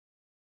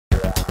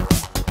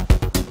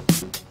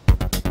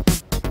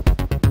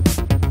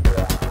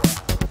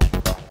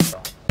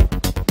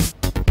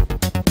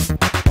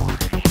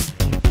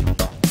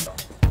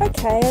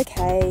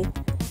Okay.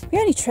 We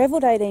only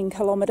travelled 18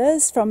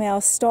 kilometres from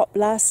our stop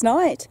last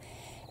night,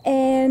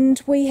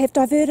 and we have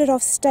diverted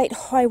off State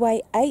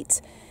Highway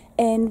 8,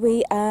 and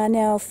we are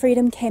now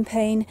freedom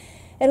camping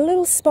at a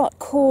little spot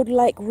called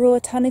Lake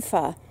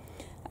Ruataniwha.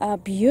 A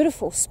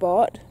beautiful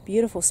spot.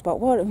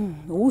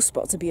 All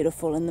spots are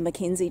beautiful in the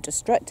Mackenzie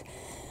District,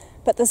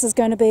 but this is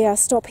going to be our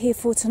stop here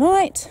for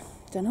tonight.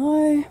 Don't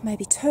know,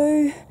 maybe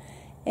 2,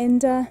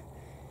 and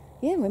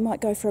yeah, we might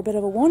go for a bit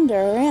of a wander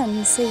around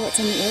and see what's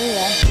in the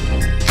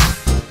area.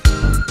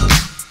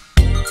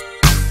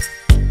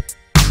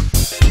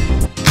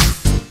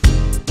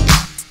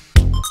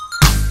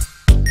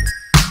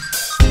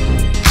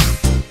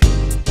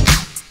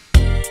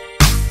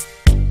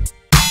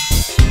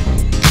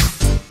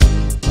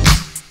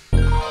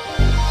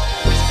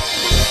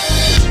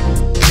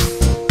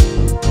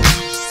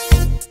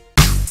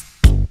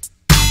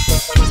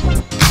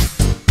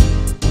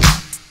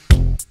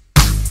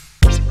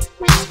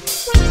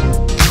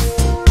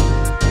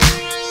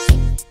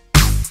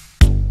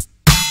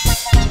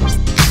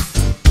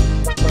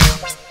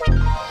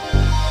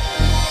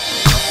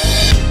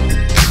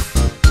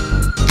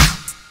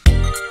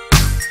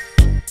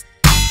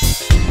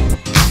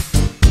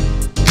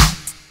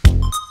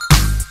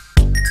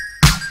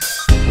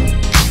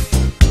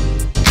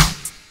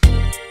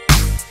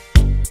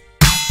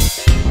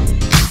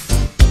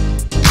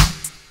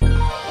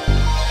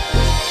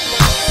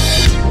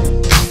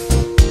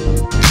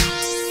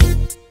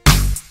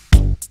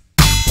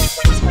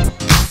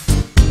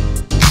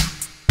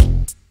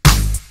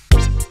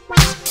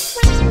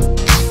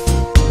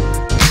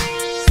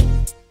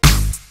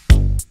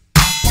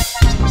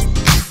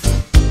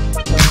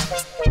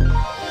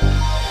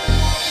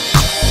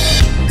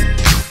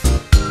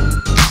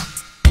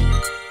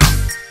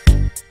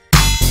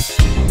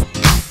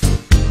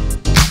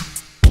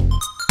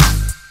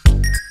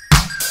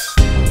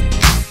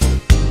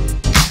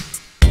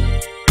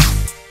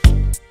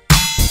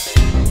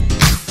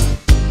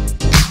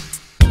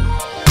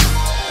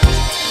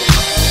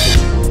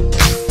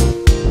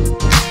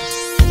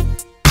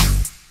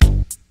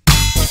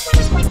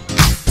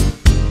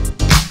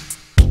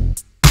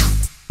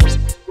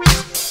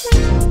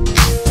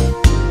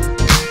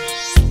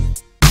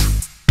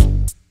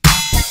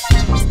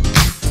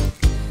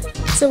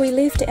 So we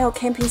left our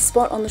camping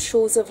spot on the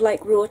shores of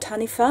Lake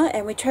Ruataniwha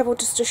and we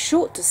travelled just a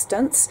short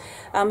distance,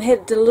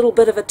 had a little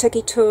bit of a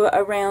tiki tour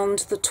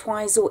around the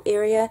Twizel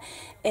area,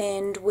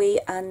 and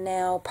we are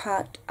now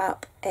parked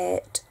up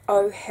at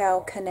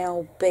Ohau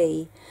Canal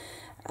B,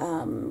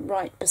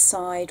 right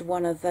beside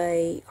one of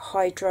the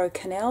hydro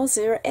canals.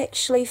 There are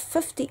actually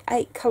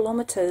 58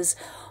 kilometres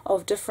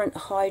of different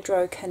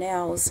hydro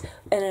canals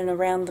in and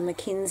around the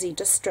Mackenzie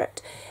District,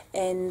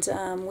 and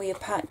we are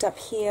parked up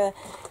here.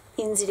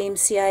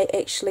 NZMCA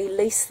actually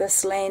lease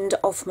this land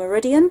off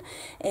Meridian,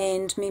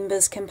 and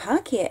members can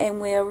park here,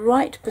 and we're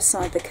right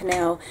beside the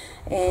canal,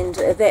 and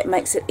that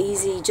makes it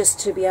easy just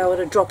to be able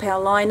to drop our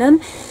line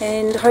in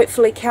and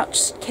hopefully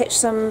catch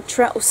some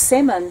trout or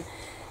salmon.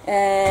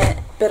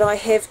 But I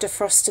have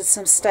defrosted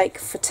some steak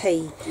for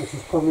tea,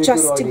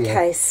 just in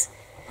case.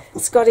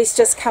 Scotty's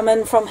just come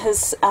in from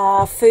his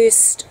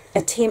first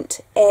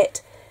attempt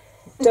at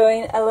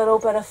doing a little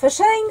bit of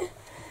fishing,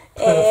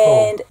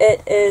 and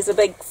it is a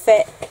big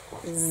fat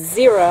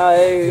 0.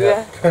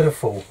 Yeah,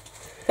 pitiful.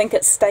 I think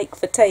it's steak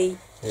for tea.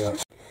 Yeah.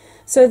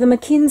 So the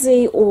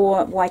Mackenzie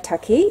or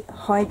Waitaki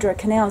hydro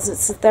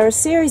canals, they're a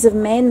series of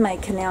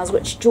man-made canals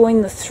which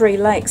join the 3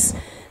 lakes,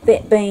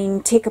 that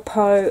being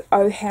Tekapo,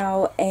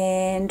 Ohau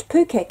and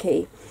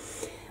Pukaki.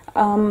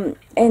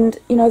 And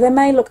you know, they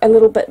may look a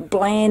little bit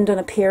bland in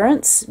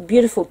appearance,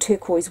 beautiful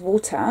turquoise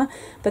water,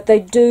 but they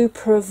do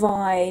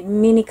provide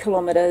many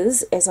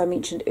kilometres, as I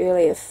mentioned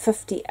earlier,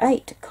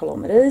 58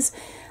 kilometres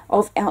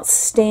of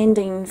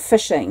outstanding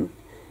fishing,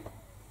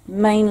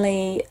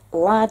 mainly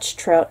large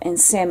trout and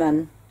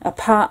salmon,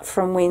 apart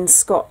from when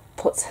Scott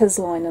puts his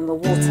line in the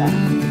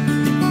water.